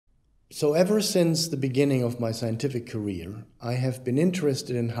So ever since the beginning of my scientific career, I have been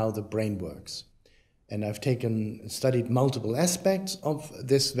interested in how the brain works. And I've studied multiple aspects of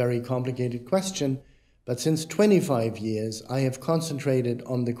this very complicated question, but since 25 years, I have concentrated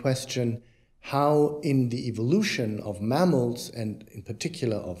on the question how in the evolution of mammals, and in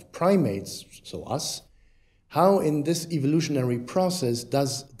particular of primates, so us, how in this evolutionary process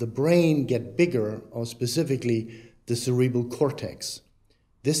does the brain get bigger, or specifically the cerebral cortex?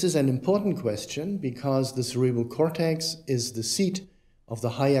 This is an important question because the cerebral cortex is the seat of the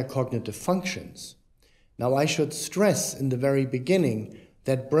higher cognitive functions. Now, I should stress in the very beginning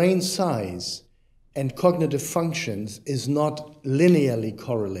that brain size and cognitive functions is not linearly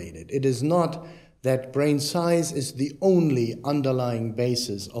correlated. It is not that brain size is the only underlying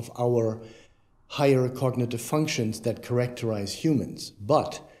basis of our higher cognitive functions that characterize humans.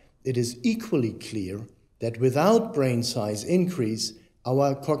 But it is equally clear that without brain size increase,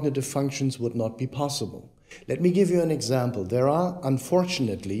 our cognitive functions would not be possible. Let me give you an example. There are,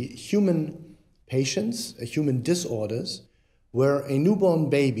 unfortunately, human patients, human disorders, where a newborn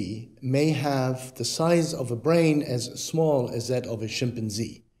baby may have the size of a brain as small as that of a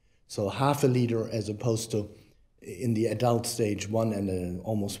chimpanzee. So half a liter as opposed to, in the adult stage,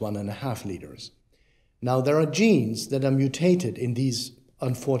 almost 1.5 liters. Now, there are genes that are mutated in these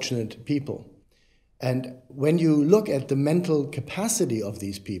unfortunate people. And when you look at the mental capacity of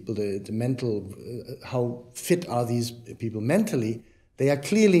these people, how fit are these people mentally, they are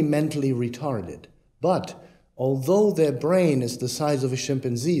clearly mentally retarded. But although their brain is the size of a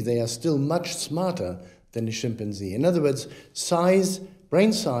chimpanzee, they are still much smarter than a chimpanzee. In other words,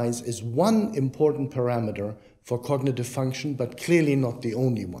 brain size is one important parameter for cognitive function, but clearly not the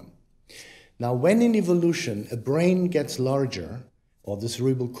only one. Now, when in evolution a brain gets larger, or the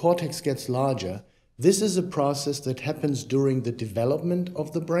cerebral cortex gets larger, this is a process that happens during the development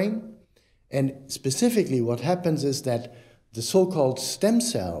of the brain. And specifically what happens is that the so-called stem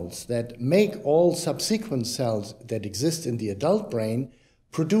cells that make all subsequent cells that exist in the adult brain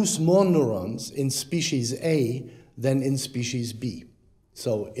produce more neurons in species A than in species B.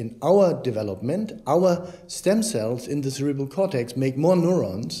 So in our development, our stem cells in the cerebral cortex make more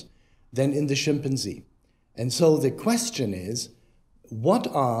neurons than in the chimpanzee. And so the question is, what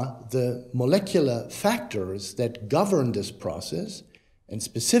are the molecular factors that govern this process? And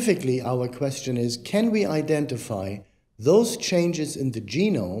specifically, our question is, can we identify those changes in the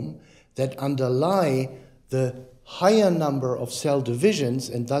genome that underlie the higher number of cell divisions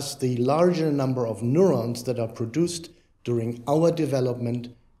and thus the larger number of neurons that are produced during our development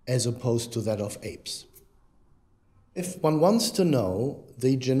as opposed to that of apes? If one wants to know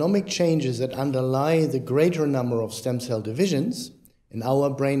the genomic changes that underlie the greater number of stem cell divisions in our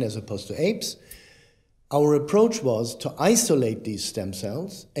brain as opposed to apes, our approach was to isolate these stem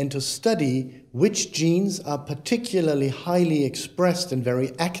cells and to study which genes are particularly highly expressed and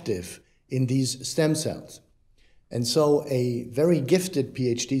very active in these stem cells. And so a very gifted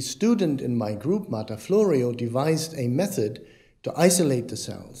PhD student in my group, Marta Florio, devised a method to isolate the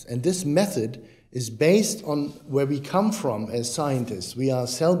cells. And this method is based on where we come from as scientists. We are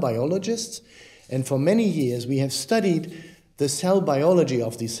cell biologists, and for many years we have studied the cell biology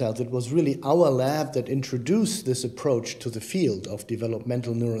of these cells. It was really our lab that introduced this approach to the field of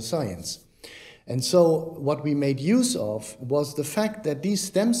developmental neuroscience. And so what we made use of was the fact that these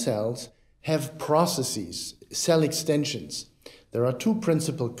stem cells have processes, cell extensions. There are two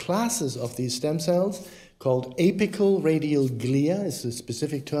principal classes of these stem cells called apical radial glia, is a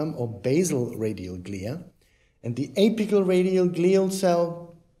specific term, or basal radial glia. And the apical radial glial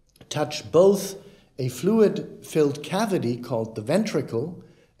cell touch both a fluid-filled cavity called the ventricle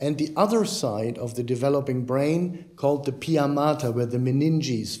and the other side of the developing brain called the pia mater, where the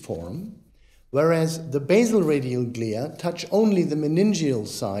meninges form, whereas the basal radial glia touch only the meningeal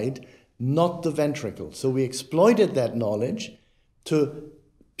side, not the ventricle. So we exploited that knowledge to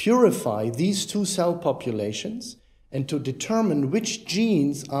purify these two cell populations and to determine which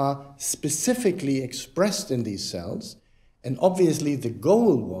genes are specifically expressed in these cells. And obviously the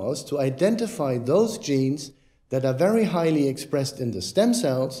goal was to identify those genes that are very highly expressed in the stem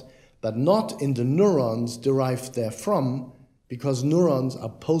cells, but not in the neurons derived therefrom, because neurons are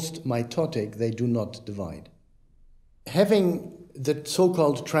post-mitotic, they do not divide. Having the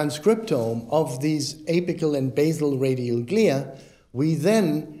so-called transcriptome of these apical and basal radial glia, we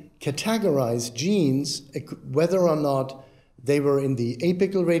then categorize genes, whether or not they were in the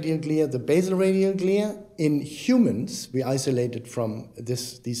apical radial glia, the basal radial glia. In humans, we isolated from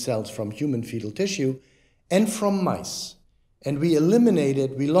these cells from human fetal tissue and from mice. And we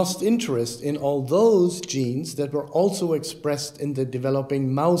lost interest in all those genes that were also expressed in the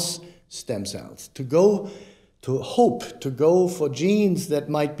developing mouse stem cells, to go for genes that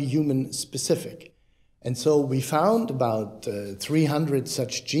might be human specific. And so we found about 300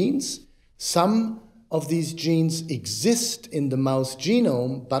 such genes. Some of these genes exist in the mouse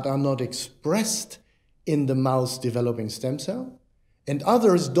genome but are not expressed in the mouse developing stem cell, and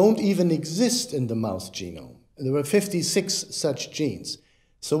others don't even exist in the mouse genome. There were 56 such genes.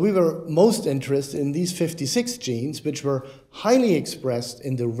 So we were most interested in these 56 genes, which were highly expressed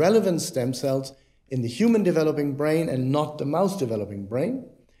in the relevant stem cells in the human developing brain and not the mouse developing brain.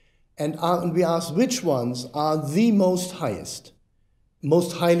 And we asked which ones are the most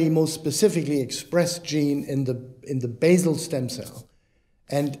specifically expressed gene in the basal stem cell.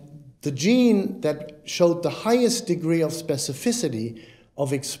 And the gene that showed the highest degree of specificity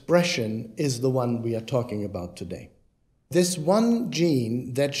of expression is the one we are talking about today. This one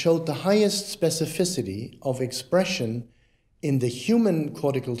gene that showed the highest specificity of expression in the human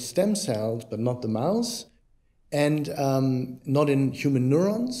cortical stem cells, but not the mouse, and not in human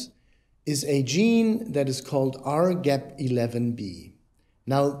neurons, is a gene that is called RGAP11B.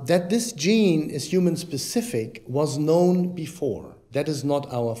 Now, that this gene is human-specific was known before. That is not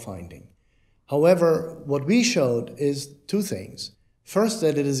our finding. However, what we showed is two things. First,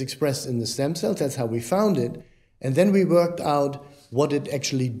 that it is expressed in the stem cells. That's how we found it. And then we worked out what it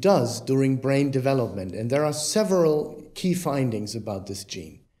actually does during brain development. And there are several key findings about this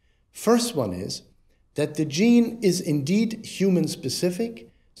gene. First one is that the gene is indeed human-specific,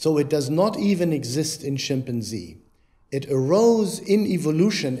 so it does not even exist in chimpanzee. It arose in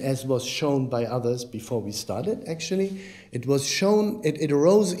evolution, as was shown by others before we started, actually. It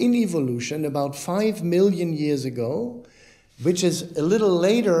arose in evolution about 5 million years ago, which is a little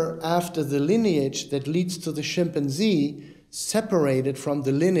later after the lineage that leads to the chimpanzee separated from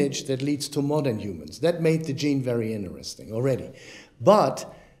the lineage that leads to modern humans. That made the gene very interesting already.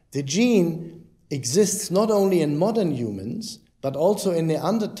 But the gene exists not only in modern humans, but also in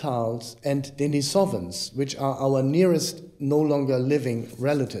Neanderthals and Denisovans, which are our nearest no longer living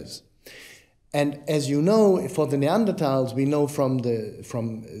relatives. And as you know, for the Neanderthals, we know from the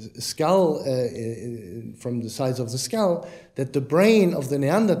size of the skull, that the brain of the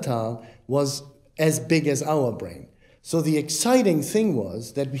Neanderthal was as big as our brain. So the exciting thing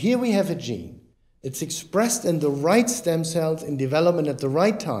was that here we have a gene. It's expressed in the right stem cells in development at the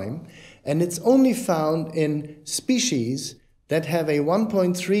right time, and it's only found in species that have a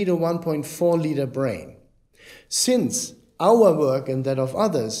 1.3 to 1.4 liter brain. Since our work and that of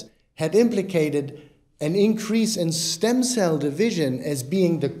others had implicated an increase in stem cell division as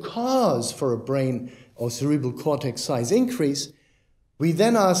being the cause for a brain or cerebral cortex size increase, we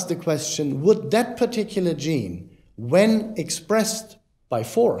then asked the question, would that particular gene, when expressed by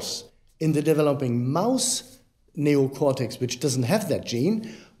force in the developing mouse neocortex, which doesn't have that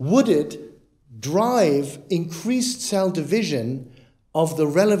gene, would it drive increased cell division of the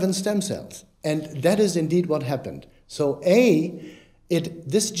relevant stem cells? And that is indeed what happened. So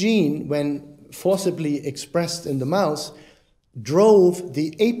this gene, when forcibly expressed in the mouse, drove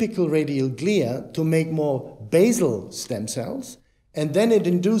the apical radial glia to make more basal stem cells, and then it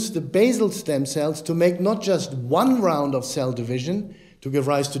induced the basal stem cells to make not just one round of cell division to give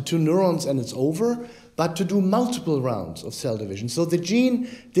rise to 2 neurons and it's over, but to do multiple rounds of cell division. So the gene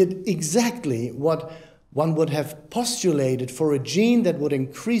did exactly what one would have postulated for a gene that would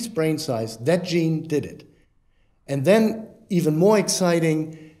increase brain size. That gene did it. And then, even more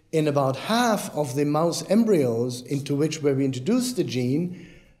exciting, in about half of the mouse embryos where we introduced the gene,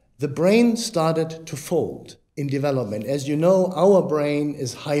 the brain started to fold in development. As you know, our brain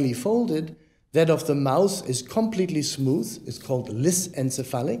is highly folded. That of the mouse is completely smooth. It's called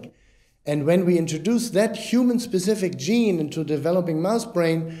lysencephalic. And when we introduced that human-specific gene into developing mouse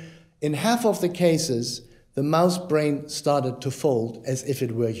brain, in half of the cases, the mouse brain started to fold as if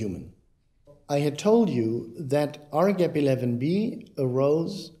it were human. I had told you that RGAP11B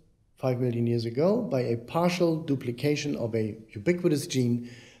arose 5 million years ago by a partial duplication of a ubiquitous gene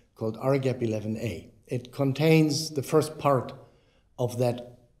called RGAP11A. It contains the first part of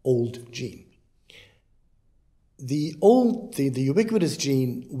that old gene. The ubiquitous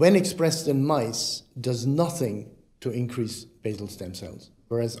gene, when expressed in mice, does nothing to increase basal stem cells,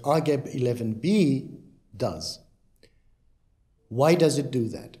 whereas RGAP11B does. Why does it do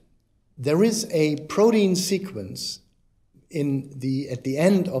that? There is a protein sequence at the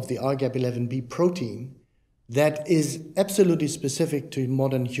end of the RGAP11B protein that is absolutely specific to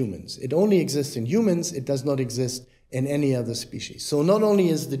modern humans. It only exists in humans, it does not exist in any other species. So not only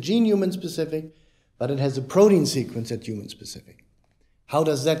is the gene human-specific, but it has a protein sequence that's human-specific. How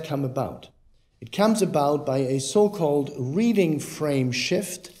does that come about? It comes about by a so-called reading frame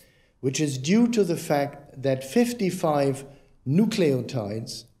shift which is due to the fact that 55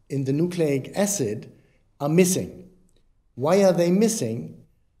 nucleotides in the nucleic acid are missing. Why are they missing?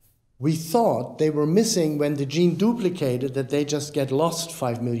 We thought they were missing when the gene duplicated, that they just get lost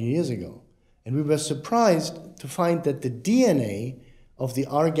 5 million years ago. And we were surprised to find that the DNA of the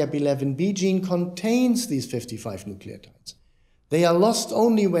RGAP11B gene contains these 55 nucleotides. They are lost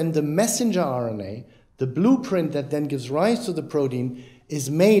only when the messenger RNA, the blueprint that then gives rise to the protein, is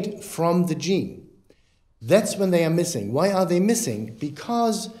made from the gene. That's when they are missing. Why are they missing?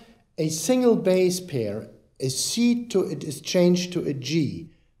 Because a single base pair, a C is changed to a G.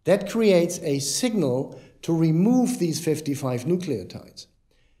 That creates a signal to remove these 55 nucleotides.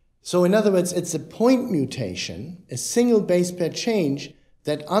 So in other words, it's a point mutation, a single base pair change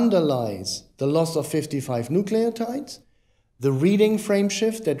that underlies the loss of 55 nucleotides, the reading frame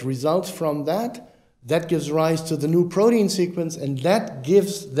shift that results from that gives rise to the new protein sequence, and that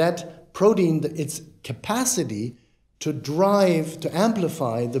gives that protein its capacity to drive, to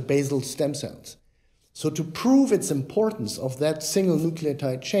amplify the basal stem cells. So to prove its importance of that single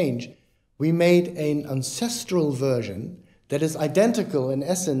nucleotide change, we made an ancestral version that is identical in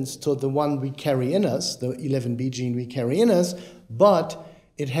essence to the one we carry in us, the 11B gene we carry in us, but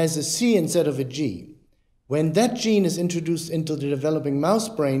it has a C instead of a G. When that gene is introduced into the developing mouse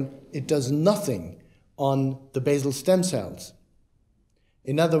brain, it does nothing on the basal stem cells.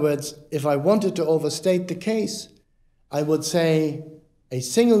 In other words, if I wanted to overstate the case, I would say a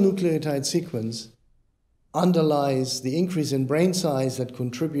single nucleotide sequence underlies the increase in brain size that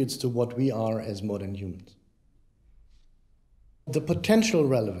contributes to what we are as modern humans. The potential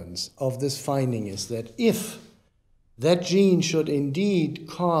relevance of this finding is that if that gene should indeed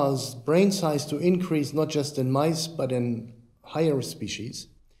cause brain size to increase not just in mice but in higher species,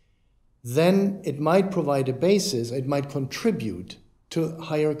 then it might provide a basis, it might contribute to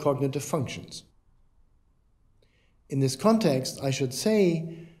higher cognitive functions. In this context, I should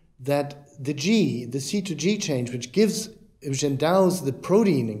say that the G, the C to G change, which endows the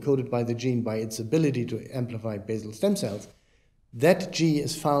protein encoded by the gene by its ability to amplify basal stem cells, that G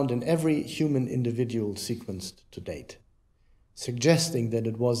is found in every human individual sequenced to date, suggesting that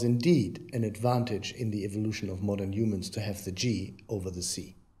it was indeed an advantage in the evolution of modern humans to have the G over the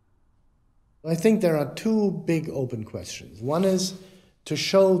C. I think there are two big open questions. One is to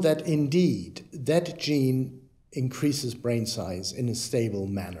show that indeed that gene increases brain size in a stable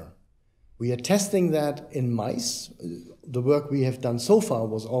manner. We are testing that in mice. The work we have done so far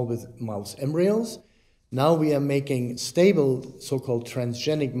was all with mouse embryos. Now we are making stable so-called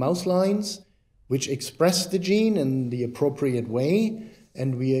transgenic mouse lines which express the gene in the appropriate way,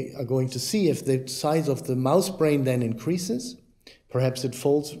 and we are going to see if the size of the mouse brain then increases. Perhaps it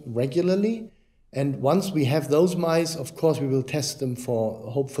folds regularly. And once we have those mice, of course, we will test them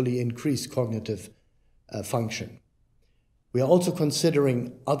for hopefully increased cognitive function. We are also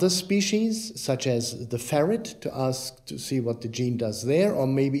considering other species, such as the ferret, to see what the gene does there, or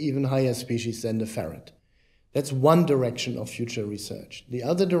maybe even higher species than the ferret. That's one direction of future research. The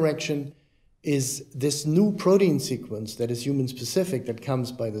other direction is this new protein sequence that is human-specific, that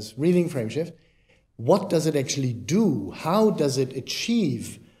comes by this reading frame shift. What does it actually do? How does it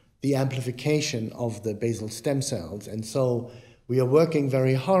achieve the amplification of the basal stem cells? And so we are working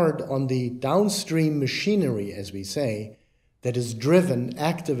very hard on the downstream machinery, as we say, that is driven,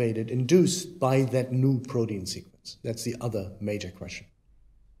 activated, induced by that new protein sequence. That's the other major question.